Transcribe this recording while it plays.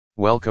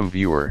Welcome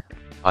viewer,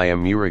 I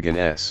am Murugan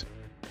S.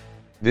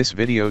 This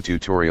video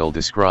tutorial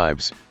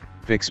describes,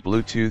 fix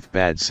Bluetooth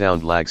bad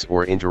sound lags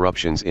or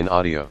interruptions in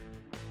audio.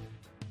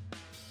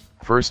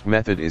 First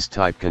method is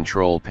type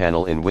Control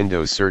Panel in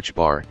Windows search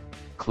bar,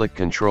 click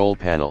Control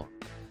Panel.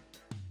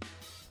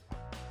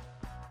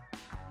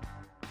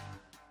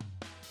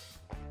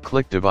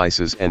 Click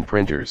Devices and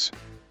Printers.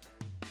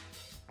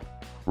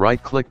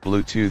 Right-click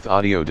Bluetooth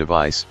audio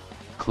device,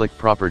 click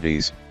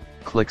Properties,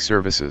 click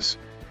Services.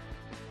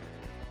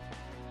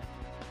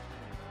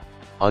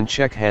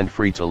 Uncheck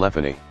Handsfree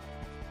Telephony.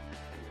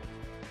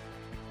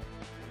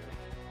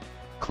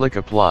 Click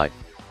Apply,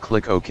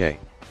 click OK.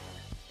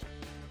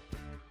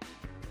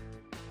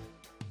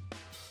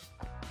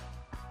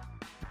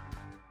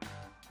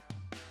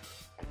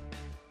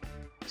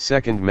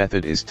 Second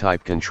method is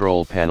type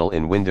Control Panel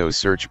in Windows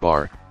search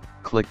bar,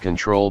 click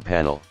Control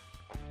Panel.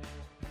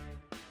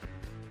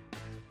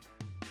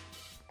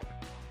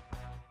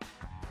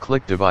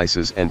 Click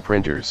Devices and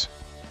Printers.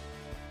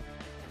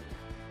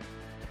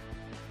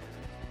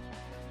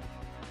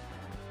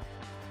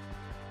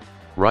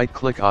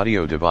 Right-click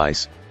Audio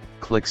Device,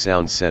 click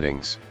Sound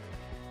Settings.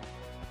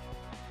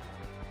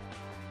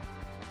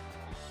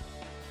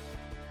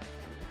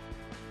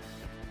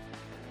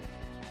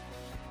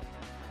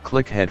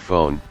 Click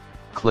Headphone,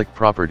 click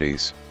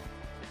Properties.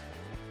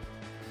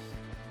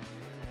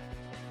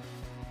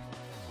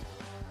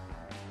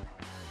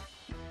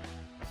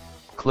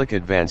 Click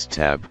Advanced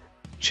tab,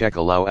 check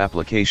Allow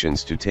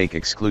applications to take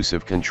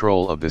exclusive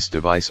control of this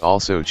device.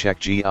 Also check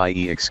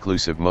GIE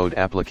exclusive mode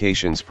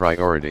applications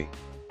priority.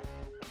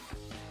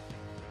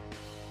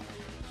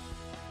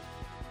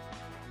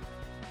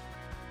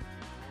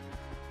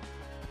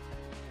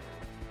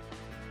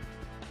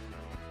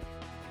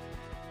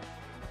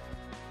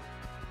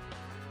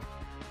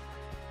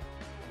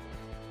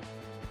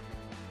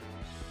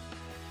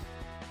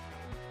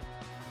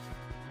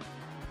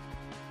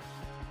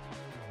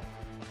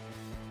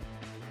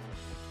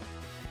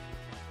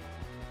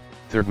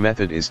 Third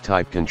method is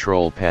type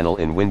Control Panel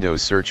in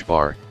Windows search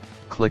bar,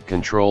 click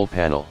Control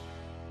Panel.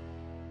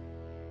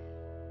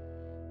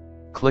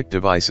 Click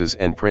Devices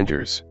and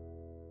Printers.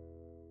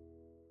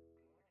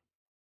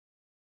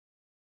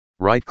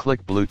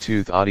 Right-click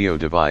Bluetooth audio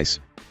device,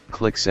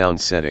 click Sound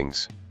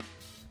Settings.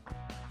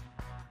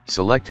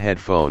 Select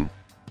Headphone,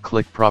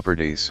 click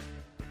Properties.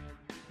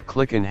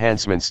 Click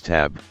Enhancements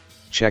tab,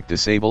 check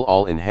Disable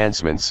all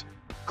enhancements,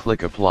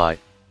 click Apply,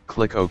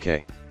 click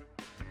OK.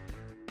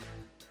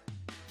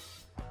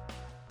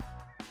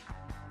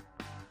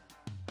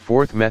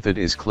 Fourth method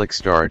is click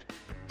Start,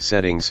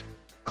 Settings,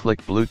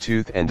 click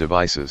Bluetooth and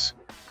Devices.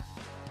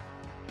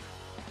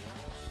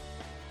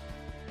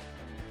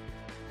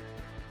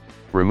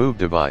 Remove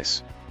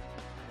device.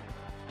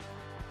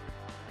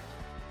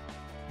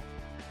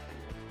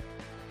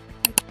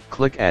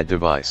 Click Add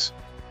device.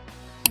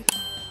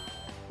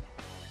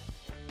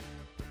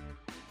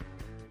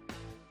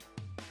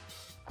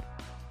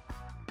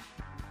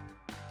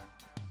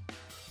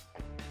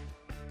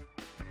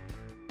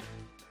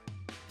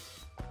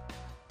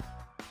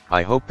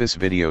 I hope this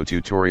video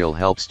tutorial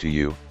helps to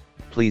you.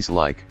 Please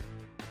like,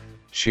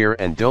 share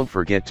and don't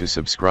forget to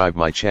subscribe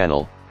my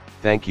channel.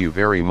 Thank you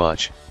very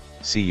much.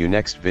 See you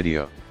next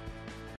video.